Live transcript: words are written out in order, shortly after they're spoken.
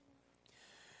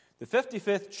The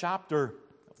 55th chapter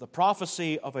of the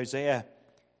prophecy of Isaiah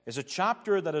is a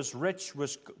chapter that is rich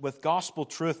with gospel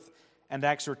truth and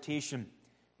exhortation.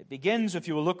 It begins, if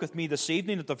you will look with me this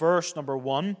evening at the verse number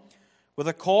 1, with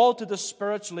a call to the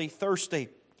spiritually thirsty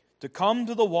to come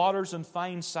to the waters and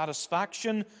find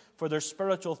satisfaction for their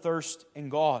spiritual thirst in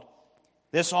God.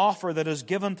 This offer that is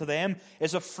given to them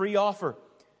is a free offer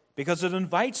because it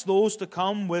invites those to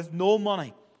come with no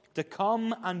money, to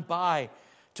come and buy,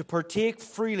 to partake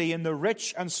freely in the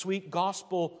rich and sweet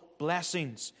gospel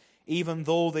blessings, even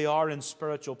though they are in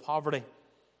spiritual poverty.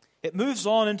 It moves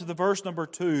on into the verse number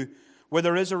 2, where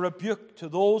there is a rebuke to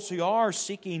those who are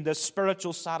seeking this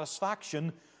spiritual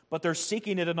satisfaction, but they're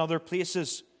seeking it in other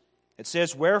places. It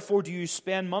says, "Wherefore do you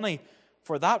spend money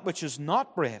for that which is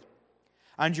not bread,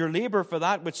 and your labor for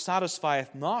that which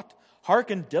satisfieth not?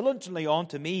 Hearken diligently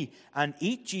unto me, and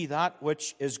eat ye that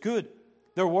which is good."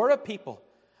 There were a people,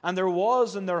 and there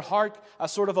was in their heart a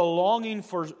sort of a longing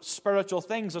for spiritual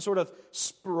things, a sort of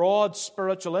broad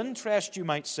spiritual interest, you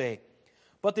might say.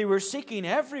 But they were seeking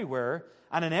everywhere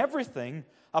and in everything,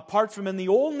 apart from in the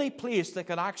only place that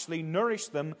could actually nourish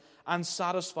them and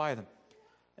satisfy them.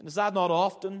 And is that not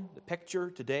often the picture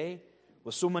today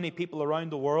with so many people around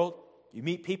the world? You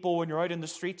meet people when you're out in the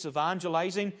streets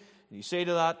evangelizing, and you say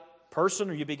to that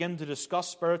person, or you begin to discuss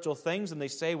spiritual things, and they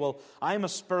say, "Well, I'm a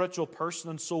spiritual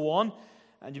person," and so on.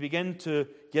 And you begin to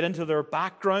get into their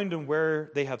background and where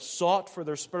they have sought for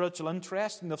their spiritual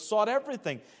interest, and they've sought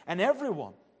everything and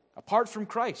everyone apart from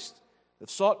Christ. They've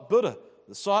sought Buddha,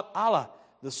 they've sought Allah,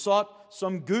 they've sought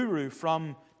some guru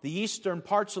from the eastern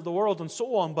parts of the world, and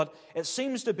so on. But it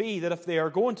seems to be that if they are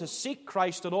going to seek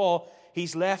Christ at all,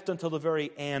 He's left until the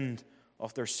very end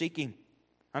of their seeking.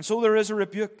 And so there is a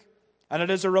rebuke. And it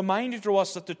is a reminder to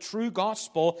us that the true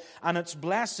gospel and its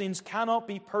blessings cannot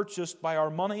be purchased by our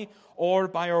money or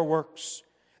by our works.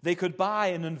 They could buy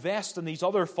and invest in these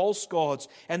other false gods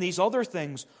and these other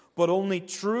things, but only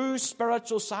true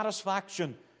spiritual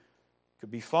satisfaction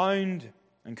could be found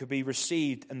and could be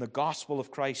received in the gospel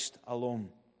of Christ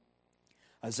alone.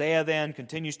 Isaiah then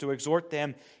continues to exhort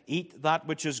them, "Eat that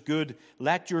which is good.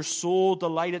 Let your soul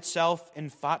delight itself in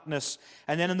fatness."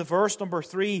 And then in the verse number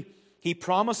 3, he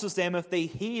promises them if they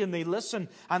heed and they listen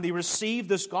and they receive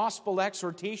this gospel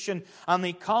exhortation and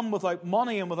they come without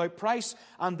money and without price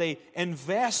and they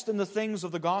invest in the things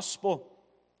of the gospel,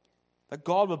 that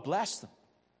God would bless them.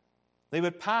 They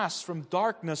would pass from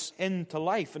darkness into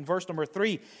life. In verse number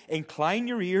 3, "Incline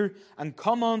your ear and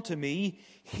come unto me,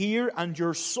 hear, and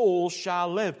your soul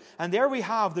shall live." And there we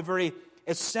have the very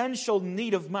essential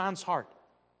need of man's heart.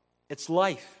 It's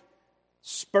life,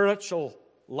 spiritual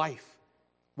life.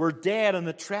 We're dead in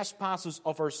the trespasses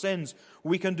of our sins.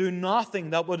 We can do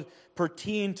nothing that would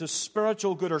pertain to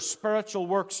spiritual good or spiritual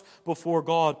works before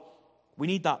God. We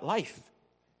need that life.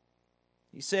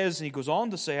 He says, and he goes on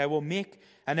to say, "I will make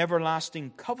an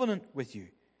everlasting covenant with you."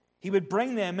 He would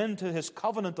bring them into His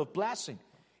covenant of blessing.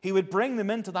 He would bring them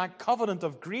into that covenant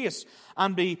of grace.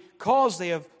 And because they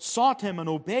have sought Him and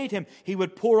obeyed Him, He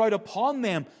would pour out upon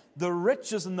them the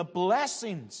riches and the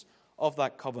blessings of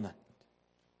that covenant.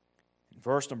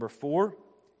 Verse number 4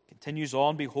 continues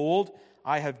on, "Behold,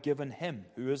 I have given him."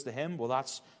 Who is the him? Well,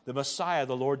 that's the Messiah,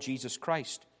 the Lord Jesus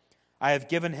Christ. "I have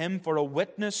given him for a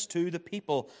witness to the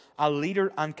people, a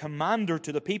leader and commander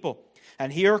to the people."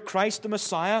 And here Christ the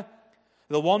Messiah,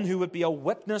 the one who would be a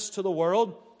witness to the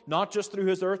world, not just through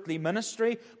His earthly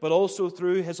ministry, but also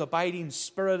through His abiding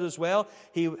Spirit as well.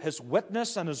 His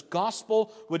witness and His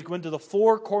gospel would go into the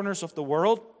four corners of the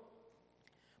world.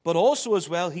 But also as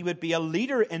well, He would be a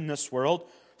leader in this world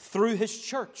through His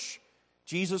church.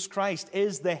 Jesus Christ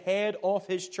is the head of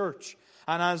His church.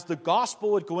 And as the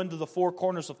gospel would go into the four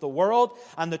corners of the world,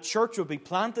 and the church would be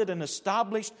planted and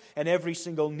established in every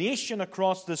single nation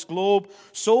across this globe,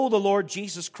 so the Lord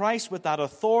Jesus Christ, with that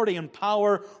authority and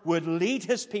power, would lead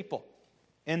His people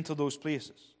into those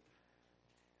places.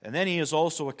 And then He is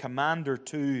also a commander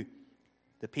to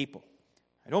the people.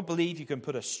 I don't believe you can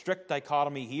put a strict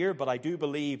dichotomy here, but I do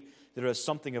believe there is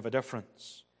something of a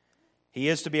difference. He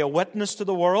is to be a witness to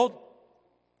the world,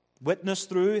 witness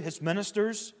through His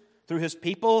ministers, through His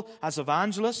people as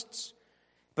evangelists,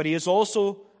 but He is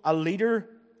also a leader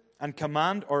and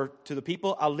to the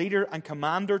people, a leader and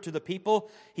commander to the people.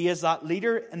 He is that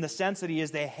leader in the sense that He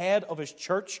is the head of His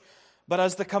church, but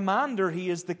as the commander,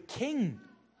 He is the king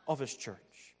of His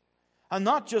church. And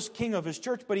not just king of His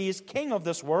church, but He is king of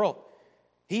this world.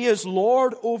 He is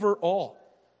Lord over all.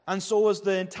 And so as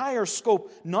the entire scope,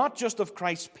 not just of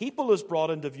Christ's people is brought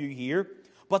into view here,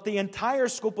 but the entire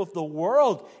scope of the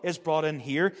world is brought in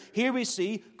here. Here we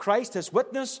see Christ, His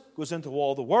witness, goes into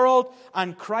all the world,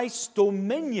 and Christ's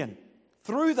dominion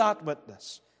through that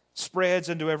witness, spreads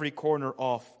into every corner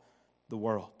of the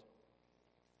world.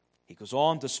 He goes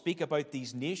on to speak about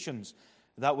these nations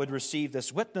that would receive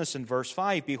this witness in verse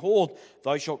 5. Behold,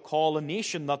 thou shalt call a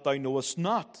nation that thou knowest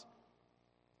not.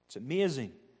 It's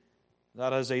amazing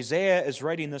that as Isaiah is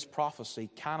writing this prophecy,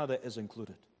 Canada is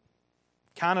included.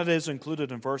 Canada is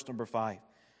included in verse number 5.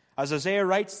 As Isaiah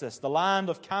writes this, the land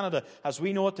of Canada, as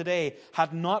we know it today,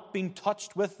 had not been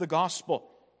touched with the gospel.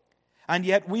 And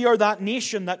yet we are that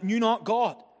nation that knew not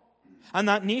God, and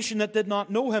that nation that did not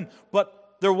know Him.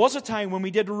 But there was a time when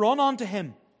we did run unto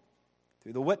Him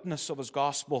through the witness of His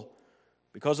gospel,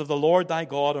 because of the Lord thy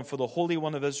God, and for the Holy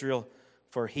One of Israel,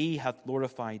 for He hath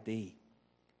glorified thee.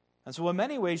 And so in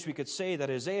many ways we could say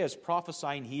that Isaiah is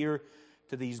prophesying here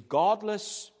to these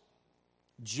godless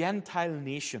Gentile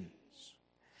nations.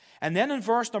 And then in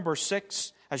verse number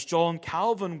 6, as John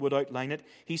Calvin would outline it,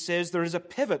 he says there is a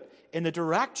pivot in the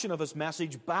direction of his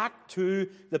message back to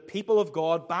the people of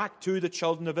God, back to the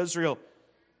children of Israel.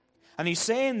 And he's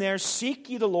saying there, seek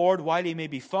ye the Lord while He may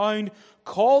be found,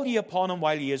 call ye upon Him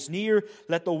while He is near,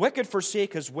 let the wicked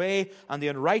forsake his way, and the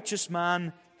unrighteous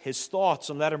man his thoughts,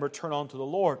 and let him return unto the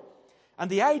Lord. And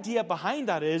the idea behind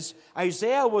that is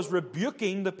Isaiah was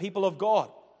rebuking the people of God,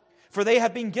 for they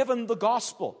had been given the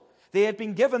gospel. They had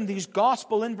been given these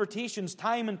gospel invitations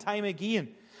time and time again.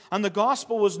 And the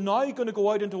gospel was now going to go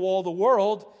out into all the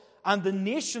world, and the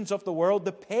nations of the world,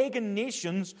 the pagan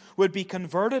nations, would be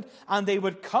converted, and they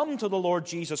would come to the Lord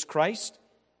Jesus Christ.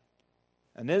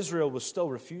 And Israel was still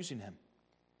refusing Him.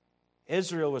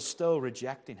 Israel was still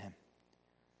rejecting Him.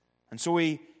 And so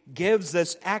he gives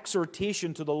this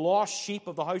exhortation to the lost sheep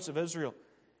of the house of Israel.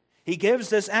 He gives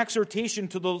this exhortation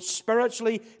to the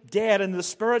spiritually dead and the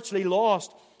spiritually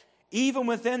lost, even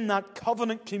within that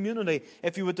covenant community,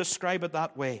 if you would describe it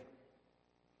that way.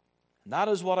 And that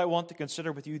is what I want to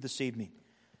consider with you this evening.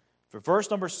 For verse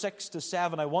number 6 to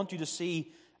 7, I want you to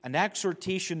see an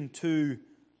exhortation to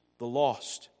the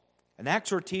lost. An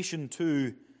exhortation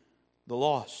to the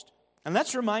lost. And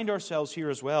let's remind ourselves here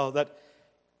as well that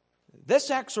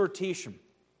this exhortation,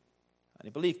 and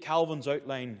I believe Calvin's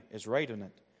outline is right in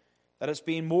it, that it's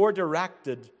being more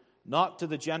directed not to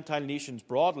the Gentile nations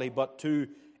broadly, but to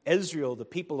Israel, the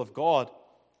people of God,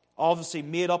 obviously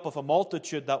made up of a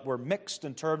multitude that were mixed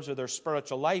in terms of their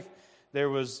spiritual life. There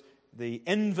was the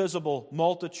invisible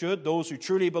multitude, those who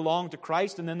truly belonged to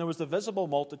Christ, and then there was the visible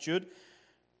multitude.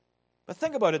 But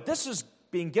think about it, this is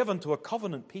being given to a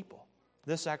covenant people,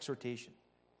 this exhortation.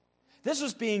 This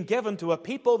is being given to a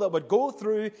people that would go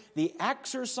through the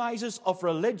exercises of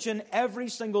religion every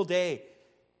single day,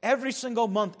 every single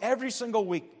month, every single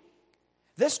week.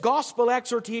 This gospel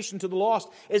exhortation to the lost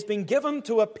is being given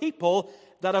to a people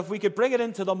that, if we could bring it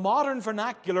into the modern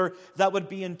vernacular, that would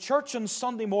be in church on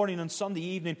Sunday morning and Sunday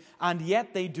evening, and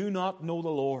yet they do not know the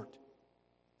Lord.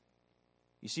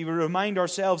 You see, we remind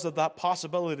ourselves of that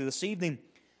possibility this evening,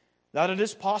 that it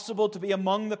is possible to be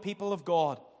among the people of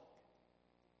God,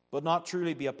 but not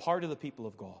truly be a part of the people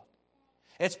of God.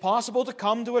 It's possible to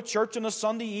come to a church on a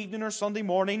Sunday evening or Sunday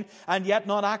morning and yet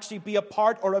not actually be a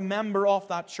part or a member of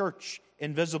that church,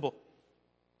 invisible.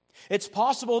 It's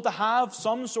possible to have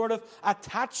some sort of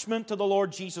attachment to the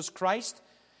Lord Jesus Christ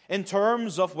in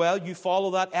terms of, well, you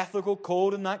follow that ethical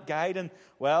code and that guide, and,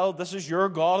 well, this is your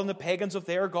God and the pagans of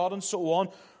their God and so on.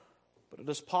 But it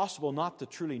is possible not to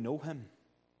truly know Him.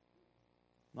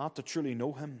 Not to truly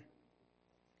know Him.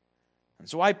 And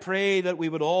so I pray that we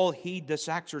would all heed this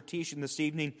exhortation this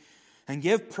evening and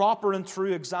give proper and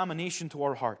true examination to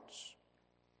our hearts.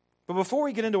 But before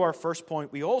we get into our first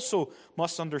point, we also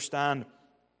must understand,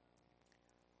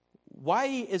 why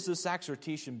is this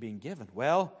exhortation being given?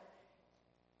 Well,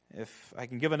 if I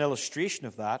can give an illustration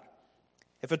of that,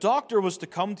 if a doctor was to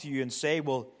come to you and say,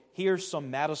 well, here's some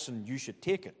medicine, you should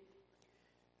take it,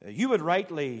 you would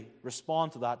rightly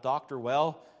respond to that doctor,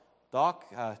 well,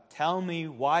 Doc, tell me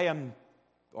why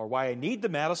I need the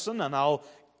medicine, and I'll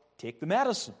take the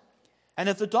medicine. And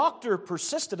if the doctor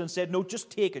persisted and said, no, just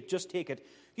take it,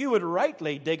 you would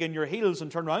rightly dig in your heels and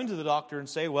turn around to the doctor and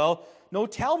say, well, no,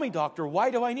 tell me, doctor,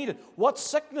 why do I need it? What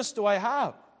sickness do I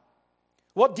have?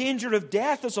 What danger of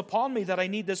death is upon me that I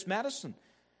need this medicine?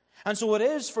 And so it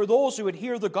is for those who would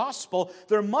hear the gospel,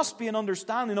 there must be an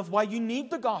understanding of why you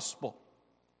need the gospel.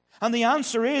 And the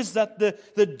answer is that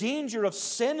the danger of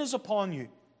sin is upon you.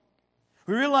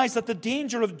 We realize that the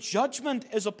danger of judgment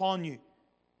is upon you.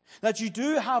 That you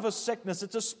do have a sickness.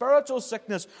 It's a spiritual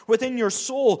sickness within your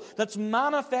soul that's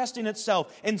manifesting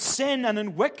itself in sin and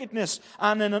in wickedness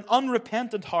and in an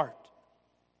unrepentant heart.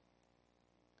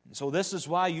 And so this is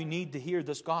why you need to hear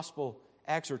this gospel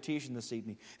exhortation this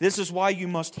evening. This is why you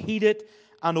must heed it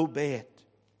and obey it.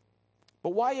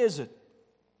 But why is it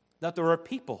that there are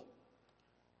people,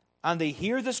 and they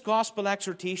hear this gospel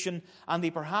exhortation, and they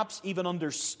perhaps even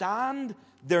understand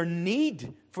their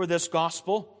need for this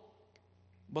gospel,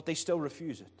 but they still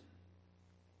refuse it?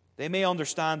 They may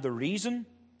understand the reason,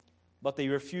 but they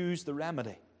refuse the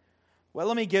remedy. Well,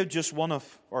 let me give just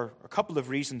or a couple of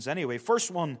reasons anyway.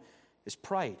 First one is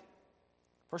pride.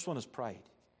 First one is pride.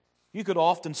 You could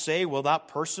often say, well, that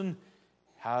person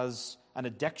has an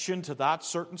addiction to that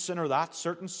certain sin or that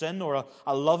certain sin, or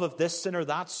a love of this sin or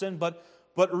that sin, but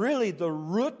really the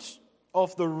root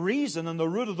of the reason and the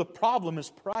root of the problem is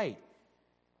pride.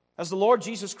 As the Lord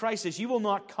Jesus Christ says, you will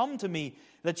not come to me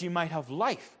that you might have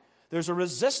life. There's a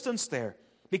resistance there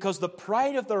because the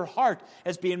pride of their heart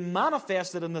is being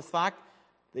manifested in the fact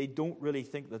they don't really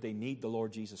think that they need the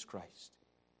Lord Jesus Christ.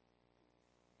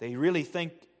 They really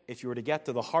think, if you were to get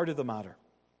to the heart of the matter,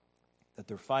 that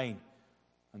they're fine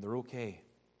and they're okay.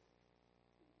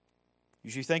 You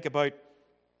should think about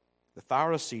the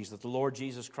Pharisees that the Lord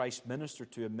Jesus Christ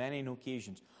ministered to on many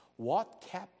occasions. What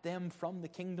kept them from the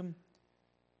kingdom?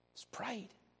 It's pride.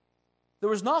 There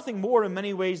was nothing more in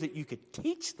many ways that you could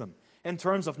teach them in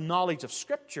terms of knowledge of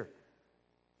Scripture.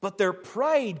 But their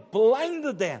pride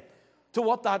blinded them to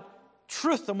what that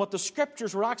truth and what the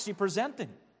Scriptures were actually presenting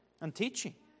and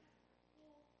teaching.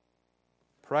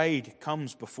 Pride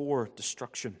comes before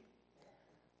destruction.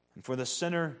 And for the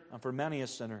sinner, and for many a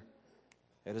sinner,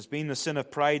 it has been the sin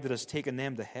of pride that has taken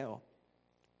them to hell.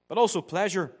 But also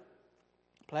pleasure.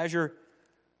 Pleasure.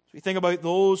 As we think about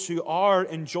those who are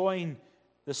enjoying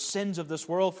the sins of this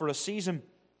world for a season,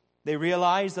 they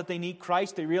realize that they need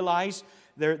Christ. They realize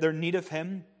their need of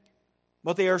Him.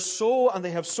 But they have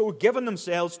so given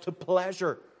themselves to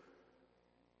pleasure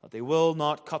that they will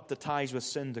not cut the ties with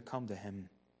sin to come to Him.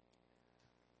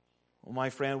 Oh,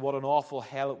 my friend, what an awful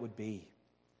hell it would be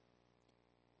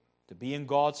to be in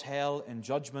God's hell in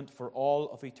judgment for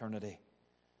all of eternity.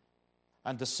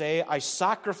 And to say, I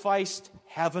sacrificed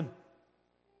heaven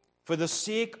for the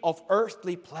sake of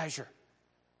earthly pleasure.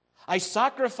 I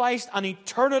sacrificed an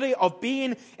eternity of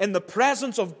being in the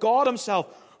presence of God Himself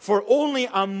for only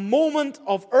a moment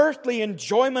of earthly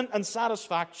enjoyment and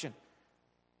satisfaction.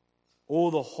 Oh,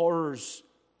 the horrors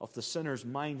of the sinner's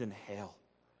mind in hell,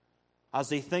 as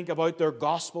they think about their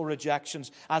gospel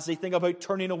rejections, as they think about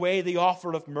turning away the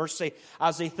offer of mercy,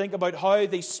 as they think about how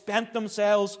they spent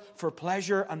themselves for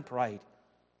pleasure and pride,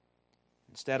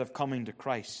 instead of coming to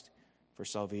Christ for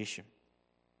salvation.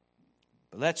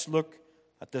 But let's look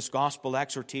at this gospel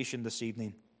exhortation this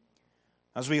evening.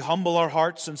 As we humble our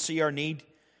hearts and see our need,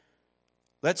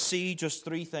 let's see just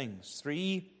three things,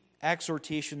 three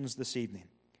exhortations this evening.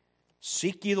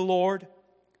 Seek ye the Lord,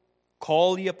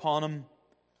 call ye upon Him,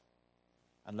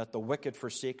 and let the wicked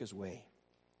forsake his way.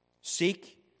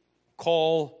 Seek,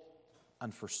 call,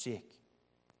 and forsake.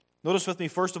 Notice with me,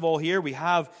 first of all, here we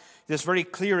have this very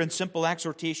clear and simple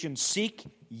exhortation. Seek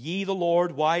ye the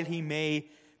Lord while He may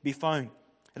be found.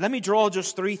 And let me draw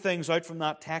just three things out from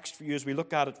that text for you as we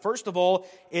look at it. First of all,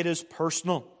 it is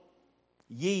personal.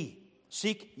 Ye.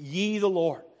 Seek ye the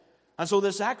Lord. And so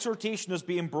this exhortation is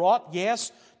being brought,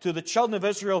 yes, to the children of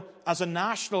Israel as a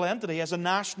national entity, as a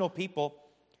national people,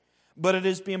 but it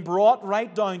is being brought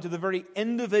right down to the very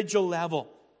individual level.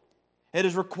 It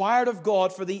is required of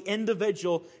God for the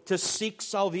individual to seek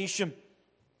salvation.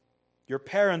 Your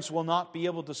parents will not be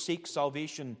able to seek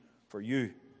salvation for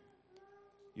you.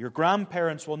 Your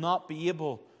grandparents will not be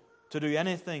able to do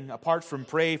anything apart from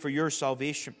pray for your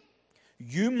salvation.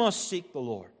 You must seek the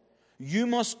Lord. You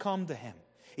must come to Him.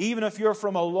 Even if you're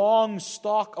from a long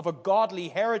stock of a godly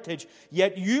heritage,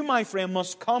 yet you, my friend,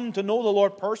 must come to know the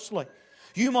Lord personally.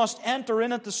 You must enter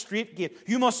in at the straight gate.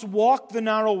 You must walk the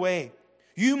narrow way.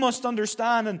 You must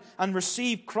understand and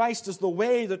receive Christ as the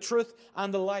way, the truth,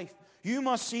 and the life. You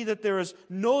must see that there is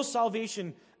no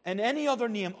salvation in any other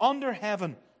name under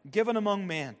heaven given among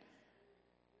men.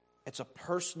 It's a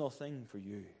personal thing for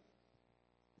you.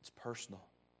 It's personal.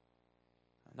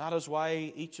 And that is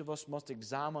why each of us must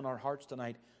examine our hearts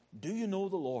tonight. Do you know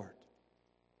the Lord?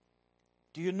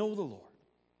 Do you know the Lord?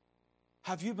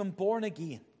 Have you been born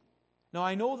again? Now,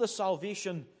 I know the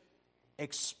salvation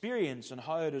experience and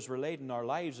how it is related in our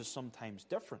lives is sometimes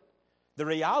different. The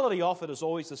reality of it is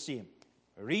always the same.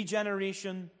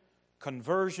 Regeneration,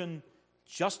 conversion,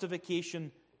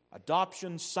 justification,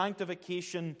 adoption,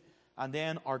 sanctification, and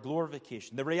then our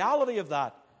glorification. The reality of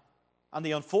that and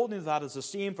the unfolding of that is the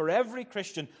same for every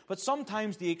Christian, but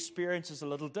sometimes the experience is a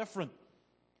little different.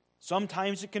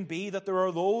 Sometimes it can be that there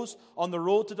are those on the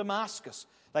road to Damascus,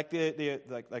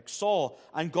 like Saul,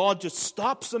 and God just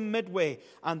stops them midway,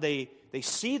 and they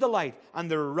see the light, and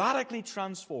they're radically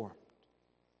transformed.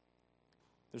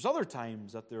 There's other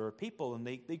times that there are people and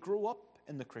they grow up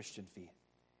in the Christian faith.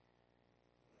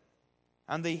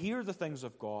 And they hear the things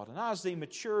of God. And as they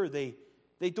mature, they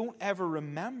don't ever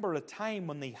remember a time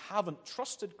when they haven't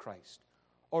trusted Christ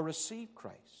or received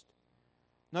Christ.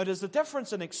 Now, does the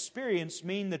difference in experience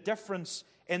mean the difference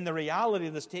in the reality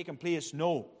that's taken place?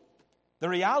 No. The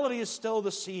reality is still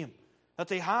the same, that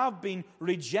they have been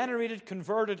regenerated,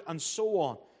 converted, and so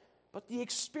on. But the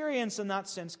experience in that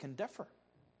sense can differ.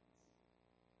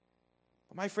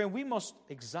 But my friend, we must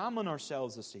examine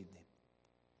ourselves this evening.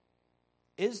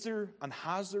 Is there and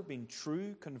has there been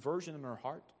true conversion in our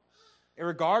heart?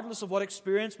 Regardless of what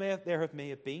experience may have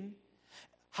been?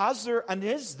 Has there and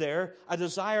is there a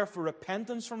desire for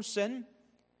repentance from sin?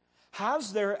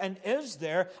 Has there and is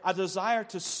there a desire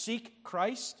to seek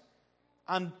Christ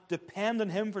and depend on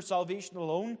Him for salvation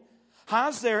alone?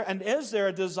 Has there and is there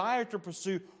a desire to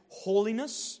pursue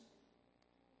holiness?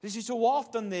 You see, so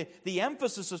often the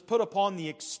emphasis is put upon the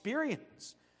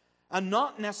experience and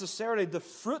not necessarily the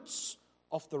fruits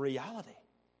of the reality.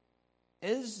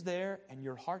 Is there in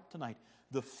your heart tonight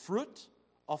the fruit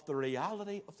of the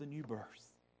reality of the new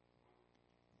birth?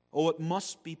 Oh, it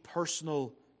must be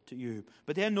personal to you.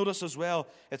 But then notice as well,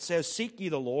 it says, seek ye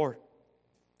the Lord.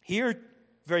 Here,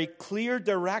 very clear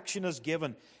direction is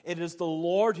given. It is the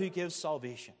Lord who gives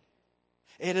salvation.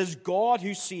 It is God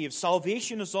who saves.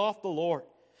 Salvation is of the Lord.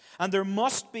 And there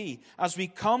must be, as we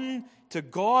come to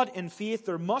God in faith,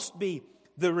 there must be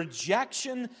the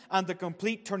rejection and the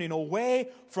complete turning away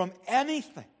from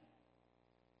anything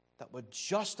that would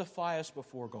justify us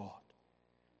before God.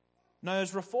 Now,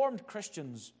 as Reformed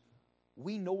Christians,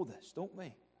 we know this, don't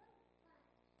we?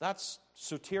 That's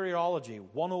soteriology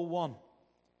 101.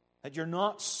 That you're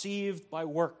not saved by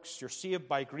works, you're saved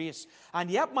by grace.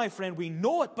 And yet, my friend, we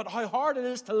know it, but how hard it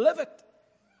is to live it.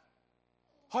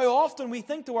 How often we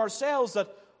think to ourselves that,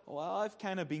 well, I've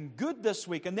kind of been good this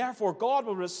week, and therefore God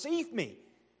will receive me.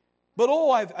 But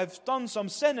I've done some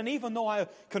sin, and even though I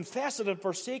confess it and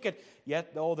forsake it,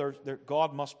 yet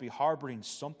God must be harboring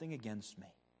something against me.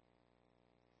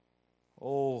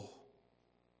 Oh,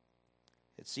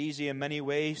 it's easy in many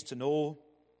ways to know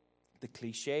the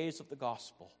cliches of the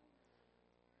gospel,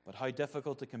 but how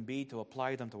difficult it can be to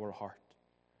apply them to our heart.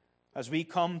 As we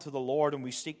come to the Lord and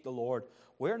we seek the Lord,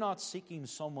 we're not seeking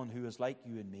someone who is like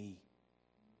you and me.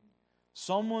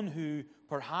 Someone who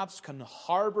perhaps can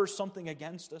harbor something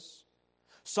against us.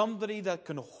 Somebody that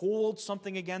can hold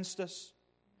something against us.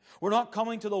 We're not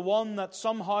coming to the one that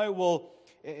somehow will,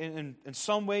 in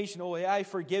some ways, hey, I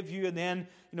forgive you, and then,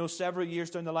 several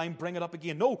years down the line, bring it up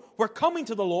again. No, we're coming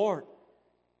to the Lord.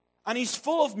 And He's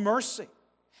full of mercy.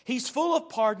 He's full of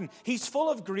pardon. He's full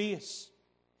of grace.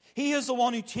 He is the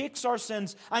one who takes our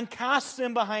sins and casts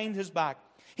them behind His back.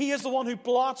 He is the one who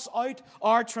blots out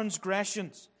our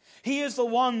transgressions. He is the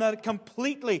one that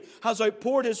completely has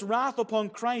outpoured His wrath upon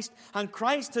Christ, and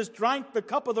Christ has drank the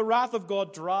cup of the wrath of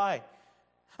God dry.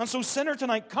 And so, sinner,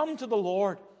 tonight, come to the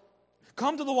Lord.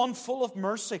 Come to the one full of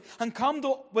mercy, and come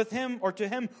to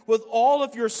Him with all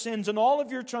of your sins and all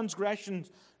of your transgressions,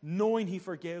 knowing He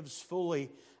forgives fully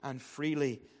and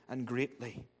freely and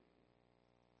greatly.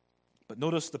 But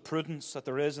notice the prudence that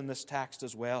there is in this text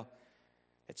as well.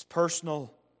 It's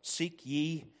personal. Seek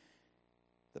ye.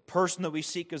 The person that we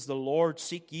seek is the Lord.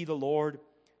 Seek ye the Lord.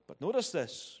 But notice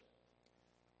this.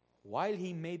 While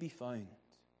He may be found.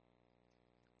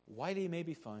 While He may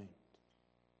be found.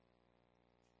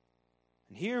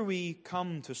 And here we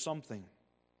come to something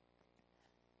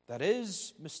that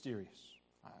is mysterious.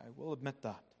 I will admit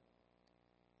that.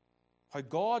 How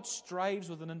God strives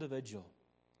with an individual.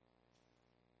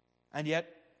 And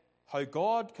yet, how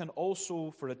God can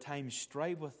also, for a time,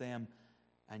 strive with them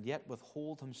and yet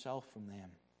withhold Himself from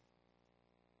them.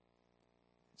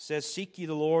 It says, seek ye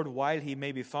the Lord while He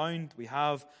may be found. We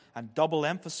have a double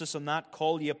emphasis on that.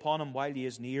 Call ye upon Him while He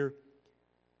is near.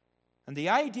 And the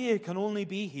idea can only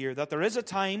be here that there is a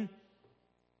time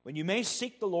when you may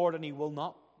seek the Lord and He will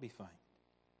not be found.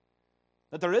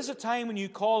 That there is a time when you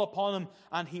call upon Him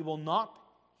and He will not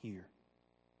hear.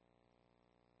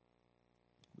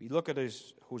 We look at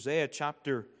Hosea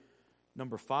chapter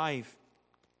number 5.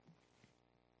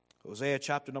 Hosea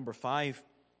chapter number 5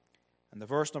 and the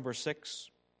verse number 6.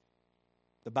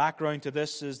 The background to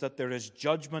this is that there is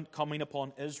judgment coming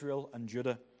upon Israel and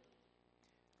Judah.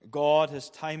 God has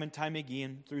time and time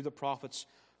again, through the prophets,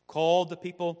 called the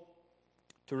people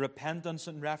to repentance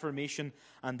and reformation,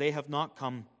 and they have not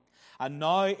come. And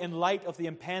now, in light of the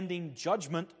impending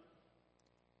judgment,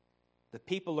 the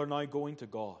people are now going to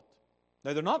God.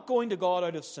 Now, they're not going to God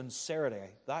out of sincerity.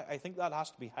 I think that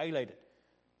has to be highlighted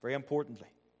very importantly.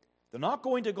 They're not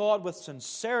going to God with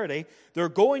sincerity. They're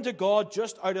going to God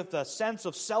just out of the sense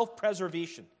of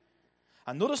self-preservation.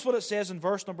 And notice what it says in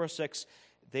verse number 6.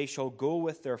 They shall go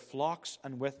with their flocks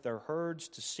and with their herds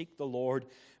to seek the Lord,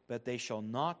 but they shall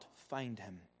not find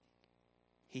him.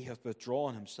 He hath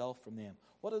withdrawn himself from them.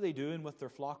 What are they doing with their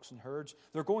flocks and herds?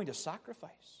 They're going to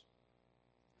sacrifice.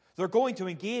 They're going to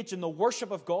engage in the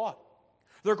worship of God.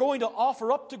 They're going to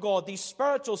offer up to God these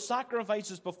spiritual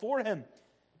sacrifices before him.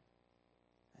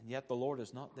 And yet the Lord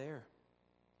is not there.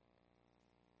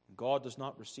 God does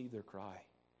not receive their cry.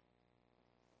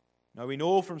 Now we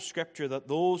know from Scripture that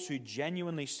those who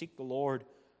genuinely seek the Lord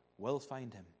will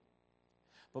find him.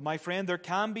 But my friend, there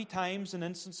can be times and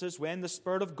instances when the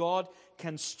Spirit of God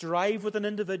can strive with an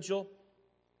individual,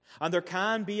 and there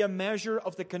can be a measure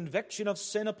of the conviction of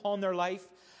sin upon their life,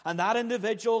 and that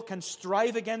individual can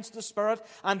strive against the Spirit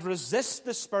and resist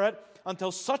the Spirit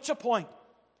until such a point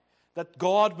that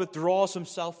God withdraws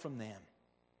himself from them.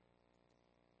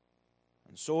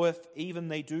 And so if even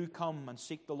they do come and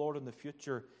seek the Lord in the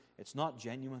future, it's not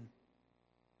genuine.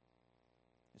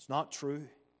 It's not true.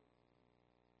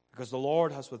 Because the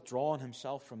Lord has withdrawn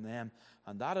himself from them.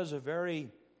 And that is a very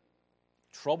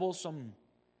troublesome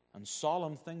and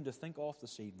solemn thing to think of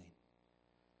this evening.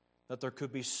 That there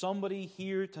could be somebody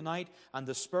here tonight and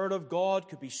the Spirit of God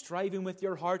could be striving with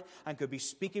your heart and could be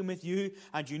speaking with you,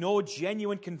 and you know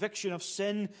genuine conviction of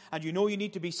sin, and you know you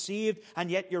need to be saved,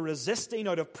 and yet you're resisting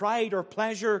out of pride or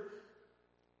pleasure,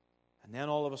 and then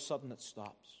all of a sudden it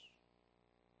stops.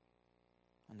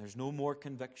 And there's no more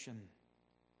conviction,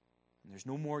 and there's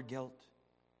no more guilt,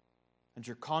 and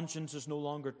your conscience is no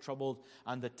longer troubled,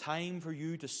 and the time for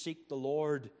you to seek the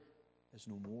Lord is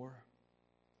no more.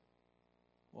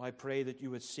 Well, I pray that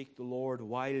you would seek the Lord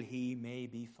while he may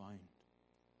be found.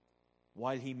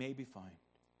 While he may be found.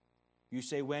 You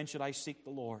say, when should I seek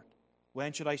the Lord?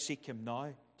 When should I seek him?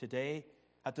 Now, today,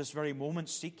 at this very moment,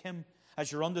 seek him.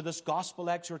 As you're under this gospel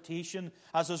exhortation,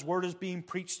 as his word is being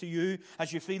preached to you,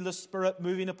 as you feel the Spirit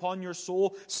moving upon your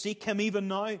soul, seek him even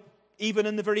now. Even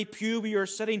in the very pew where you're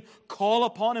sitting, call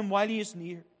upon him while he is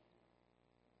near.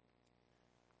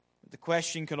 But the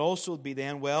question can also be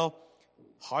then, well,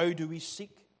 how do we seek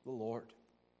the Lord?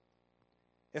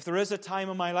 If there is a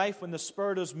time in my life when the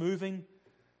Spirit is moving,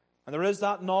 and there is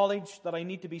that knowledge that I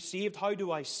need to be saved, how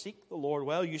do I seek the Lord?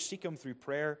 Well, you seek him through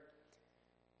prayer.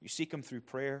 You seek him through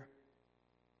prayer.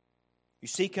 You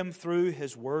seek him through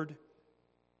his word.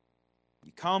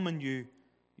 You come and you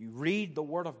read the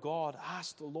word of God.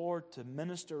 Ask the Lord to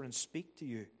minister and speak to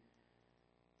you.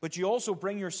 But you also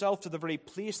bring yourself to the very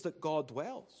place that God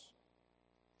dwells.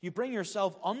 You bring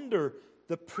yourself under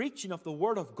the preaching of the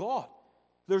word of God.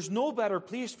 There's no better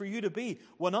place for you to be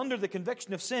when under the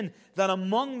conviction of sin than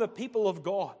among the people of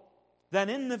God, than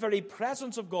in the very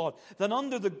presence of God, than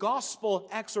under the gospel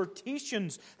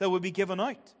exhortations that will be given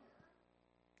out.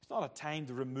 It's not a time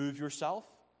to remove yourself.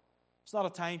 It's not a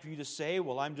time for you to say,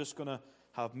 well, I'm just going to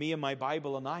have me and my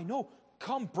Bible and I. No,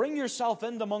 come, bring yourself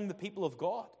in among the people of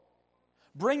God.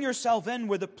 Bring yourself in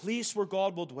where the place where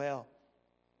God will dwell.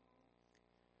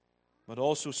 But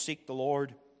also seek the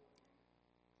Lord,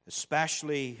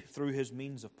 especially through his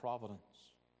means of providence.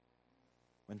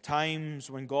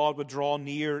 When God would draw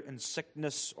near in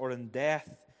sickness or in death,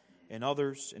 in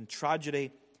others, in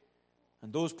tragedy,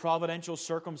 and those providential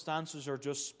circumstances are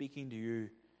just speaking to you.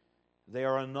 They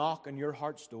are a knock on your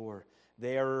heart's door.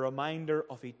 They are a reminder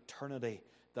of eternity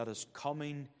that is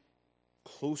coming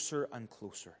closer and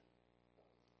closer.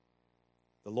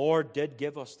 The Lord did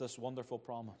give us this wonderful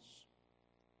promise.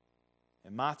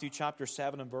 In Matthew chapter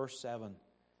 7 and verse 7,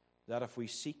 that if we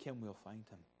seek him, we'll find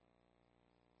him.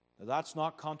 Now that's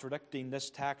not contradicting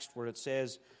this text where it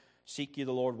says, seek ye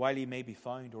the Lord while he may be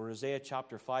found, or Isaiah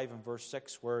chapter 5 and verse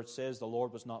 6 where it says the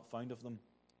Lord was not found of them.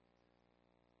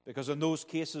 Because in those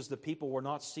cases the people were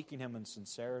not seeking him in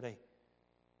sincerity.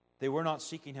 They were not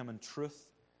seeking him in truth.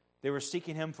 They were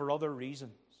seeking him for other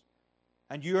reasons.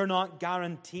 And you are not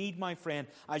guaranteed, my friend,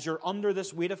 as you're under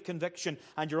this weight of conviction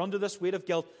and you're under this weight of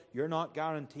guilt, you're not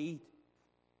guaranteed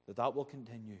that that will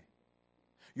continue.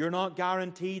 You're not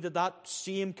guaranteed that that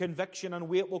same conviction and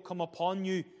weight will come upon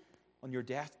you on your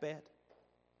deathbed,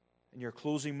 in your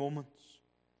closing moments.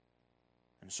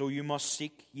 And so you must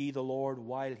seek ye the Lord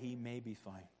while he may be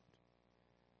found.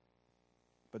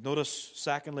 But notice,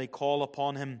 secondly, call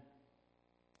upon him.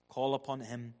 Call upon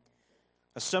him.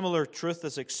 A similar truth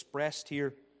is expressed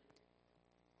here.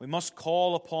 We must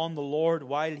call upon the Lord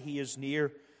while he is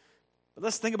near. But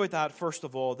let's think about that first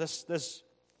of all. This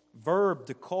verb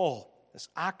to call, this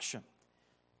action.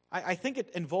 I think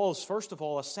it involves, first of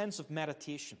all, a sense of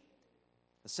meditation.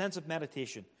 A sense of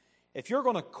meditation. If you're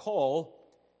going to call,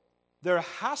 there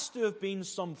has to have been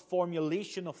some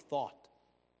formulation of thought.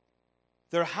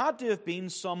 There had to have been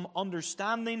some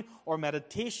understanding or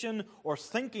meditation or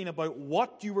thinking about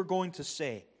what you were going to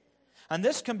say. And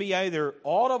this can be either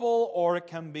audible or it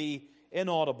can be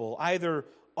inaudible, either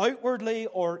outwardly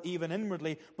or even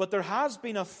inwardly. But there has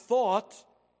been a thought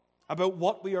about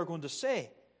what we are going to say.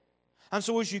 And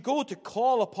so as you go to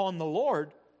call upon the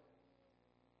Lord,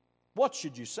 what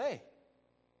should you say?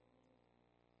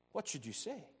 What should you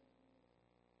say?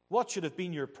 What should have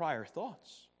been your prior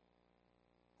thoughts?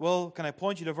 Well, can I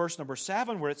point you to verse number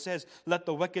 7 where it says, let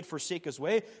the wicked forsake his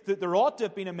way? That there ought to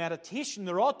have been a meditation,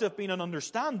 there ought to have been an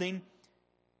understanding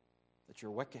that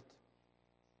you're wicked,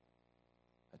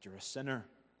 that you're a sinner,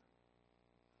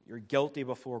 you're guilty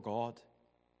before God.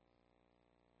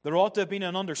 There ought to have been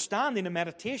an understanding, a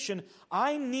meditation.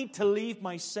 I need to leave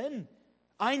my sin.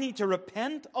 I need to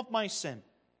repent of my sin.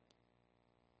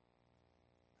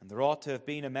 And there ought to have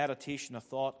been a meditation, a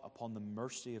thought upon the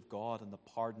mercy of God and the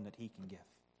pardon that He can give.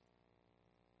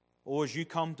 Oh, as you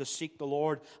come to seek the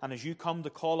Lord and as you come to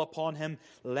call upon Him,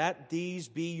 let these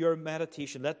be your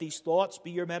meditation. Let these thoughts be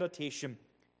your meditation.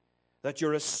 That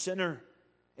you're a sinner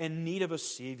in need of a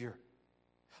Savior.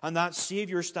 And that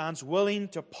Savior stands willing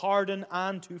to pardon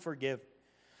and to forgive.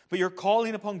 But you're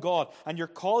calling upon God and you're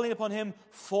calling upon Him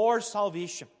for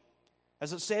salvation.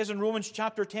 As it says in Romans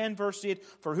chapter 10 verse 8,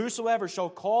 for whosoever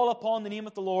shall call upon the name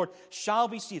of the Lord shall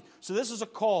be saved. So this is a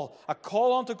call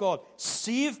unto God.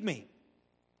 Save me.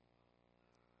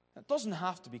 It doesn't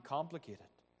have to be complicated.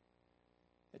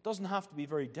 It doesn't have to be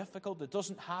very difficult. It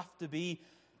doesn't have to be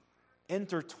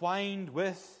intertwined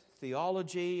with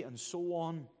theology and so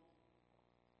on.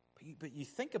 But you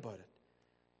think about it.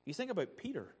 You think about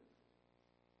Peter.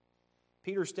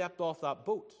 Peter stepped off that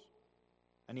boat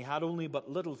and he had only but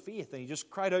little faith and he just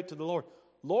cried out to the Lord,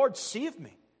 Lord, save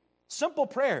me. Simple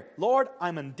prayer. Lord,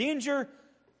 I'm in danger.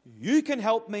 You can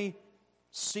help me.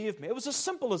 Save me. It was as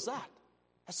simple as that.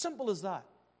 As simple as that.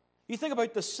 You think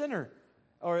about the sinner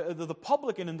or the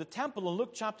publican in the temple in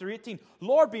Luke chapter 18.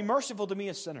 Lord, be merciful to me,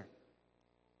 a sinner.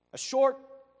 A short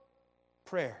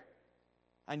prayer.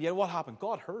 And yet what happened?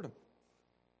 God heard him.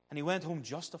 And he went home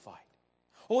justified.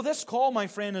 Oh, this call, my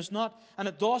friend, is not, and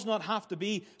it does not have to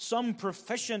be some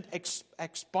proficient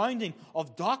expounding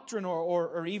of doctrine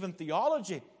or even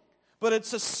theology. But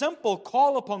it's a simple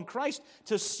call upon Christ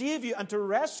to save you and to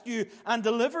rescue and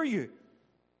deliver you.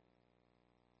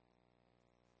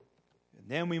 And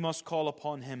then we must call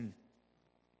upon Him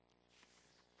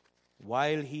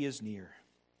while He is near.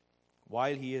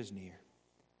 While He is near.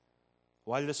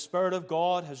 While the Spirit of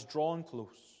God has drawn close.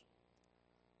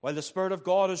 While the Spirit of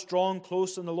God is drawn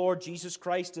close and the Lord Jesus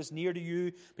Christ is near to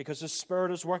you because His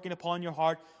Spirit is working upon your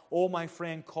heart, oh, my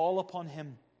friend, call upon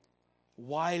Him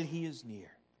while He is near.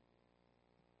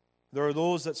 There are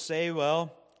those that say,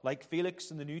 well, like Felix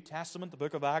in the New Testament, the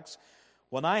book of Acts,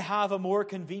 when I have a more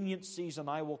convenient season,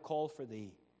 I will call for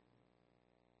thee.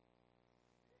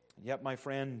 And yet, my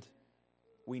friend,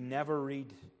 we never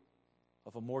read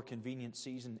of a more convenient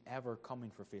season ever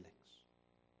coming for Felix.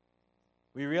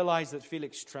 We realize that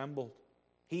Felix trembled.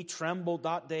 He trembled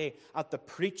that day at the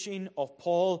preaching of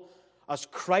Paul as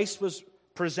Christ was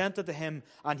presented to him,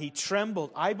 and he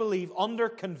trembled, I believe, under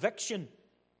conviction.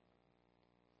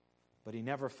 But he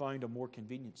never found a more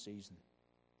convenient season.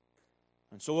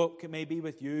 And so it may be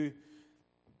with you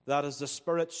that as the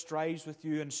Spirit strives with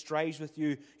you and strives with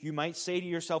you, you might say to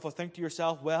yourself or think to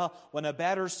yourself, well, when a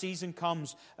better season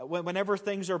comes, whenever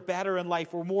things are better in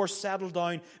life, we're more settled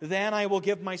down, then I will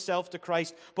give myself to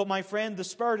Christ. But my friend, the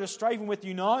Spirit is striving with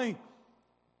you now.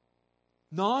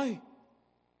 Now.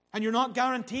 And you're not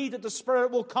guaranteed that the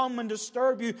Spirit will come and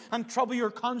disturb you and trouble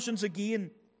your conscience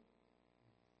again.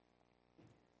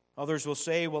 Others will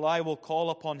say, well, I will call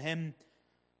upon Him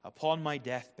upon my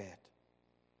deathbed.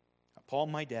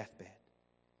 Upon my deathbed.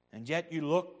 And yet you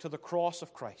look to the cross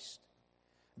of Christ.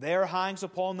 There hangs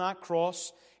upon that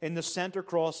cross, in the center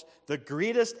cross, the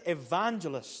greatest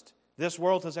evangelist this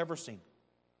world has ever seen.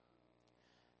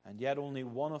 And yet only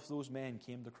one of those men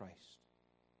came to Christ.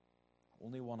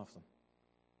 Only one of them.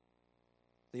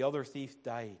 The other thief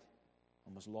died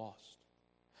and was lost.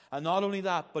 And not only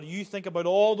that, but you think about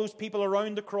all those people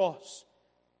around the cross.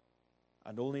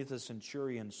 And only the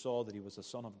centurion saw that he was the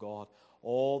Son of God.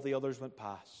 All the others went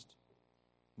past,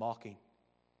 mocking,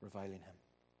 reviling him.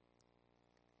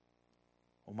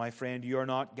 Oh, my friend, you are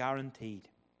not guaranteed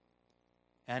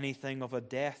anything of a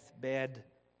deathbed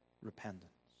repentance.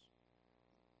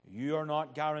 You are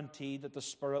not guaranteed that the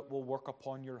Spirit will work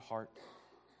upon your heart.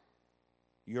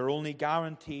 You're only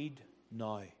guaranteed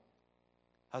now,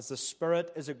 as the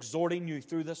Spirit is exhorting you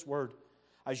through this word,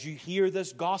 as you hear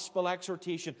this gospel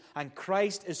exhortation and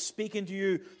Christ is speaking to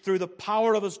you through the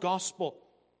power of His gospel,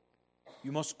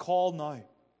 you must call now.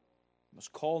 You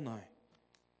must call now.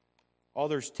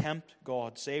 Others tempt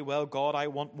God. Say, well, God, I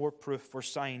want more proof for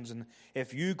signs. And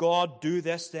if you, God, do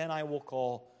this, then I will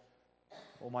call.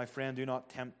 Oh, my friend, do not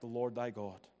tempt the Lord thy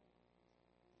God.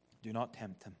 Do not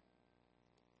tempt Him.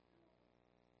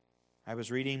 I was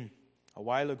reading a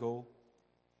while ago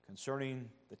concerning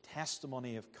the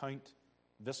testimony of Count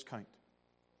Viscount.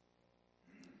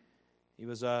 He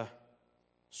was a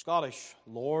Scottish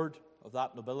lord of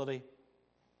that nobility.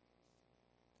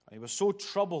 And he was so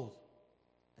troubled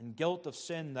and guilt of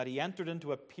sin that he entered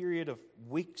into a period of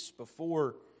weeks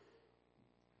before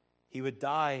he would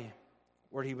die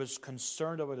where he was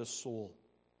concerned about his soul.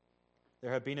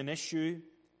 There had been an issue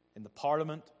in the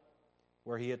Parliament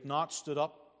where he had not stood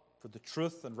up for the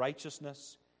truth and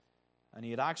righteousness, and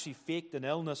he had actually faked an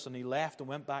illness, and he left and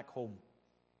went back home.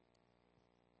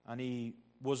 And he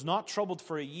was not troubled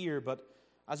for a year, but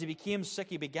as he became sick,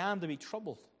 he began to be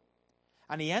troubled.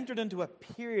 And he entered into a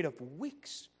period of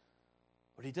weeks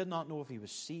where he did not know if he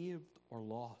was saved or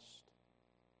lost.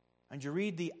 And you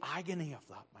read the agony of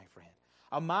that, my friend.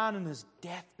 A man in his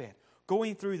deathbed,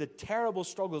 going through the terrible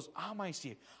struggles. Am I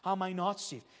saved? Am I not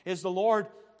saved? Has the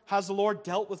Lord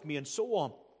dealt with me? And so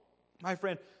on. My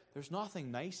friend, there's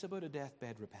nothing nice about a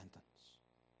deathbed repentance.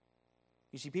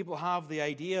 You see, people have the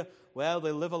idea, well,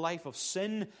 they live a life of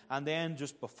sin, and then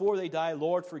just before they die,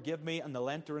 Lord, forgive me, and they'll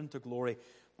enter into glory.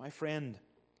 My friend,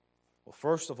 well,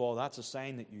 first of all, that's a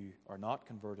sign that you are not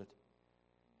converted,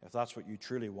 if that's what you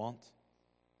truly want.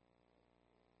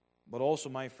 But also,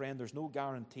 my friend, there's no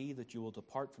guarantee that you will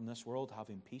depart from this world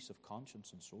having peace of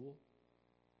conscience and soul.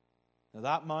 Now,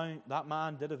 that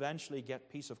man did eventually get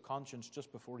peace of conscience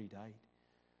just before he died.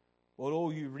 But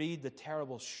oh, you read the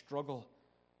terrible struggle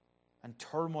and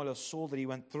turmoil of soul that he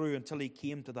went through until he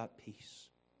came to that peace.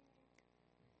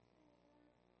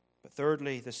 But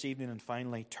thirdly, this evening and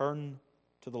finally, turn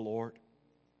to the Lord.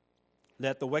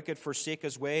 Let the wicked forsake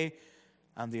his way,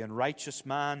 and the unrighteous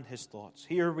man his thoughts.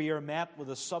 Here we are met with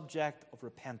a subject of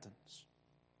repentance.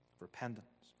 Repentance.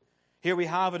 Here we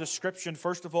have a description,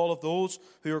 first of all, of those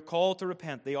who are called to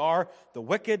repent. They are the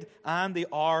wicked and they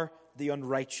are the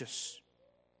unrighteous.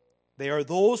 They are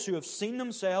those who have seen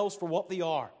themselves for what they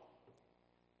are.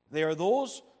 They are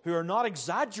those who are not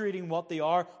exaggerating what they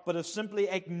are, but have simply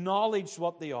acknowledged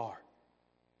what they are.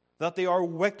 That they are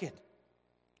wicked.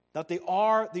 That they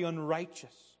are the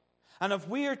unrighteous. And if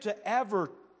we are to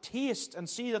ever taste and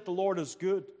see that the Lord is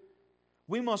good,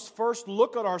 we must first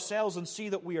look at ourselves and see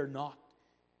that we are not.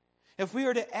 If we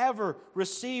are to ever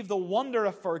receive the wonder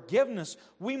of forgiveness,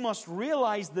 we must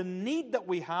realize the need that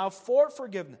we have for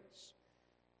forgiveness.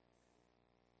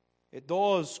 It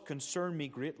does concern me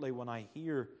greatly when I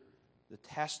hear the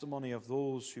testimony of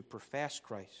those who profess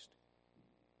Christ.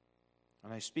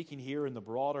 And I'm speaking here in the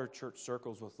broader church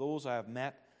circles with those I have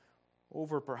met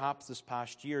over perhaps this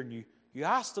past year, and you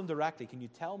ask them directly, can you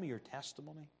tell me your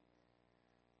testimony?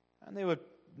 And they would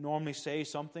normally say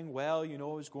something, well, I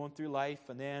was going through life,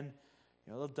 and then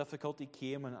the difficulty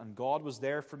came, and God was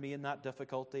there for me in that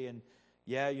difficulty, and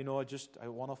I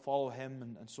want to follow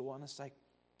Him, and so on. It's like,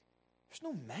 there's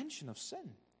no mention of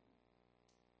sin.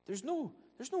 There's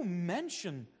no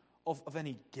mention of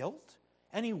any guilt,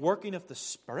 any working of the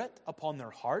Spirit upon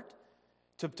their heart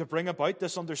to bring about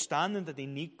this understanding that they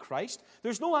need Christ.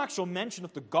 There's no actual mention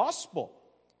of the gospel.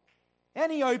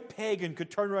 Any out pagan could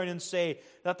turn around and say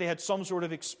that they had some sort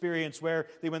of experience where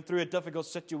they went through a difficult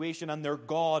situation and their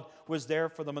God was there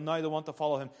for them and now they want to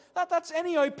follow Him. That's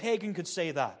any out pagan could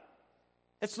say that.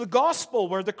 It's the gospel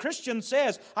where the Christian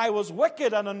says, I was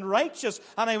wicked and unrighteous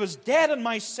and I was dead in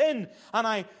my sin,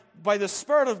 and by the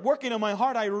Spirit of working in my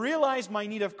heart, I realized my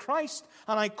need of Christ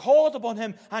and I called upon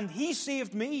Him and He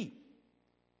saved me.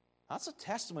 That's a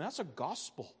testimony. That's a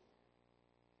gospel.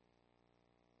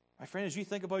 My friend, as you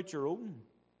think about your own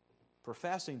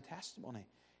professing testimony,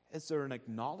 is there an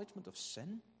acknowledgement of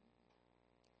sin?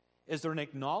 Is there an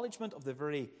acknowledgement of the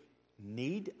very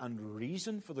need and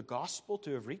reason for the gospel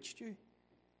to have reached you?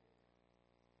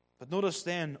 But notice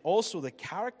then also the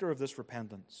character of this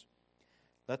repentance.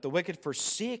 Let the wicked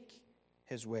forsake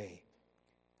his way,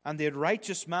 and the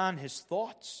righteous man his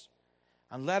thoughts,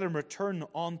 and let him return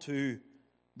unto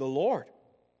the Lord.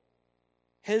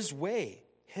 His way,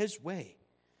 His way.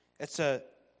 It's a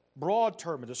broad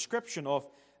term, a description of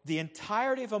the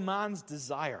entirety of a man's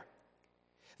desire,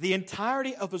 the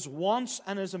entirety of his wants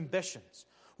and his ambitions,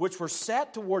 which were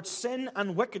set towards sin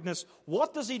and wickedness.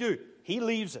 What does he do? He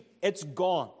leaves it. It's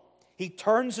gone. He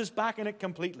turns his back on it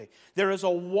completely. There is a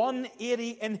 180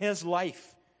 in his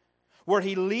life. where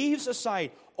he leaves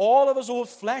aside all of his old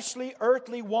fleshly,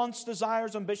 earthly wants,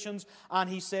 desires, ambitions, and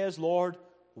he says, Lord,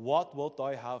 what wilt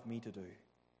thou have me to do?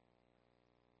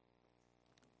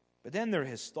 But then there are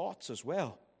his thoughts as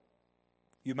well.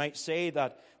 You might say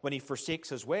that when he forsakes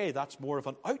his way, that's more of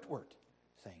an outward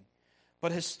thing.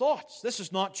 But his thoughts, this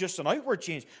is not just an outward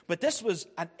change, but this was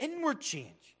an inward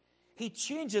change. He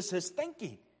changes his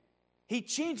thinking. He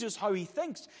changes how he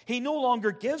thinks. He no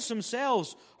longer gives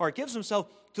himself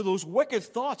to those wicked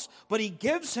thoughts, but he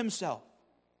gives himself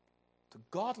to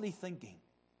godly thinking,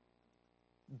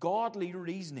 godly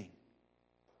reasoning,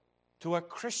 to a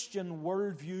Christian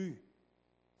worldview.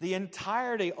 The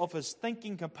entirety of his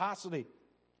thinking capacity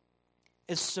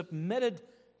is submitted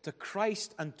to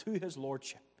Christ and to his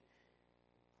lordship.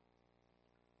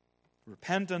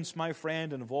 Repentance, my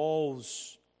friend,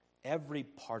 involves every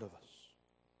part of us.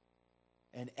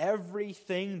 And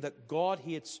everything that God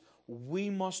hates, we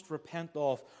must repent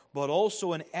of. But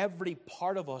also in every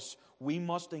part of us, we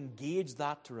must engage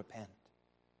that to repent.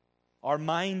 Our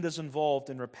mind is involved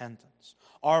in repentance.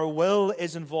 Our will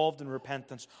is involved in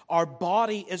repentance. Our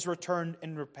body is returned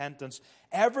in repentance.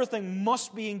 Everything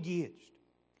must be engaged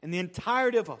in the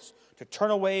entirety of us to turn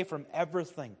away from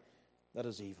everything that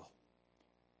is evil.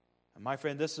 And my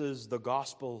friend, this is the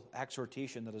gospel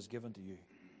exhortation that is given to you.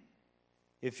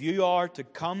 If you are to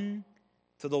come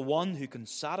to the one who can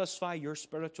satisfy your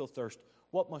spiritual thirst,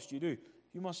 what must you do?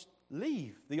 You must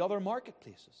leave the other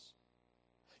marketplaces.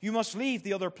 You must leave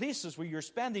the other places where you're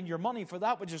spending your money for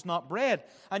that which is not bread.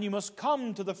 And you must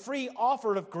come to the free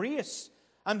offer of grace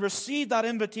and receive that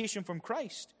invitation from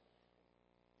Christ.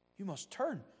 You must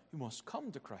turn. You must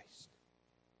come to Christ.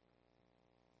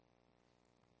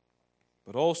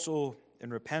 But also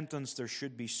in repentance there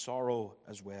should be sorrow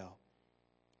as well.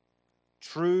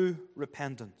 True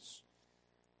repentance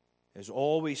is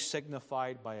always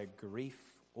signified by a grief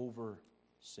over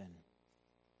sin.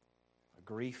 A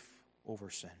grief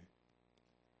over sin.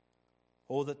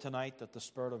 Oh, that tonight that the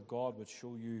Spirit of God would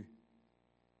show you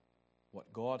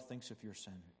what God thinks of your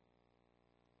sin.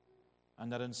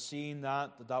 And that in seeing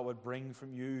that would bring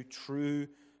from you true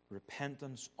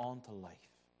repentance unto life.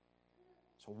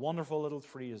 It's a wonderful little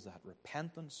phrase that,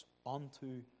 repentance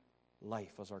unto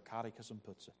life, as our catechism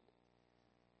puts it.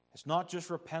 It's not just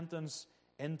repentance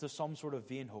into some sort of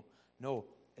vain hope. No,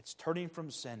 it's turning from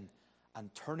sin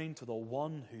and turning to the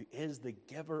one who is the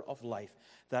giver of life,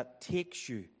 that takes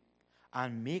you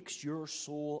and makes your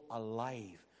soul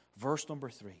alive. Verse number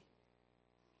 3.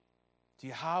 Do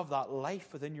you have that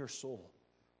life within your soul?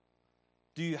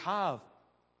 Do you have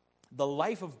the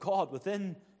life of God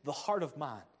within the heart of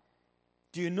man?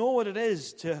 Do you know what it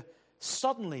is to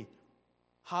suddenly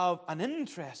have an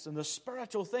interest in the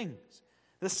spiritual things?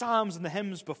 The psalms and the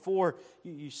hymns before,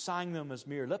 you sang them as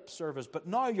mere lip service, but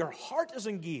now your heart is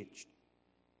engaged.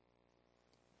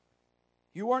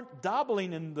 You weren't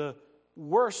dabbling in the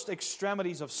worst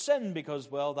extremities of sin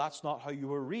because, well, that's not how you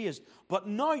were raised. But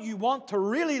now you want to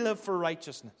really live for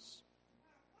righteousness.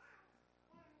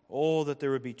 Oh, that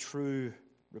there would be true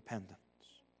repentance,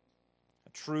 a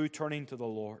true turning to the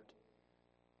Lord.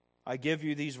 I give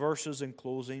you these verses in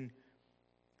closing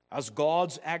as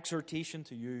God's exhortation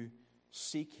to you.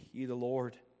 Seek ye the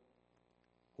Lord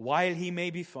while he may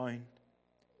be found.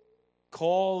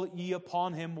 Call ye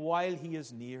upon him while he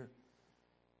is near.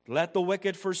 Let the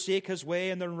wicked forsake his way,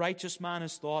 and the righteous man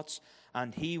his thoughts,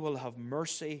 and he will have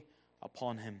mercy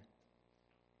upon him.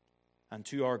 And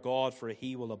to our God, for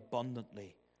he will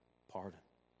abundantly pardon.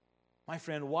 My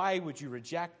friend, why would you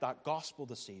reject that gospel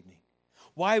this evening?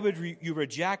 Why would you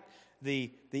reject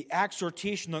the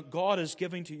exhortation that God is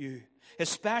giving to you?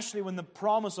 Especially when the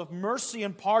promise of mercy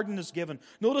and pardon is given.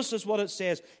 Notice this, what it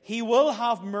says. He will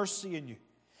have mercy in you.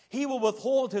 He will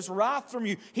withhold his wrath from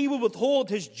you. He will withhold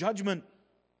his judgment.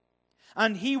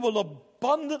 And he will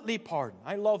abundantly pardon.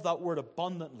 I love that word,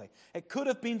 abundantly. It could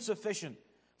have been sufficient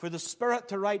for the Spirit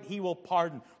to write, he will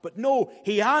pardon. But no,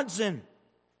 he adds in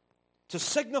to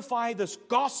signify this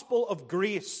gospel of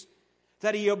grace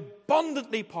that he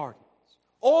abundantly pardons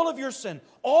all of your sin,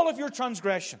 all of your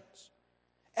transgressions.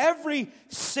 Every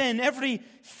sin,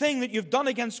 everything that you've done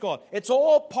against God, it's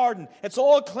all pardoned. It's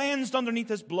all cleansed underneath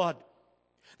his blood.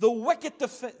 The wicked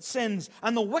sins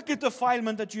and the wicked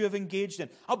defilement that you have engaged in,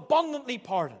 abundantly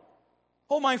pardoned.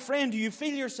 Oh, my friend, do you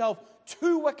feel yourself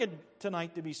too wicked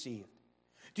tonight to be saved?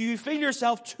 Do you feel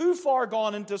yourself too far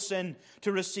gone into sin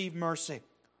to receive mercy?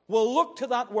 Well, look to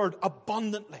that word,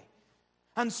 abundantly.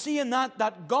 And seeing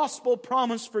that gospel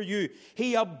promise for you,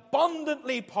 he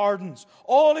abundantly pardons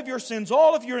all of your sins,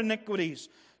 all of your iniquities,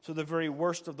 to the very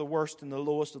worst of the worst and the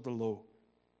lowest of the low.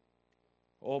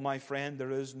 Oh, my friend,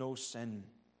 there is no sin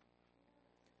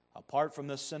apart from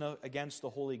the sin against the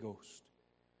Holy Ghost.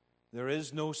 There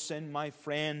is no sin, my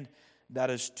friend, that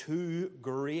is too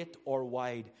great or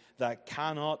wide, that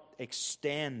cannot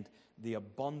extend the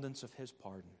abundance of His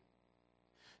pardon.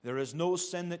 There is no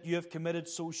sin that you have committed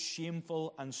so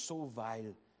shameful and so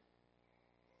vile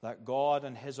that God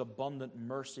in His abundant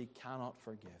mercy cannot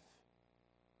forgive.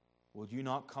 Will you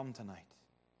not come tonight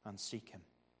and seek Him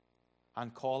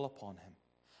and call upon Him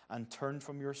and turn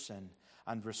from your sin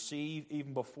and receive,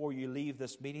 even before you leave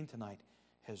this meeting tonight,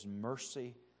 His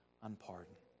mercy and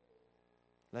pardon?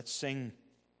 Let's sing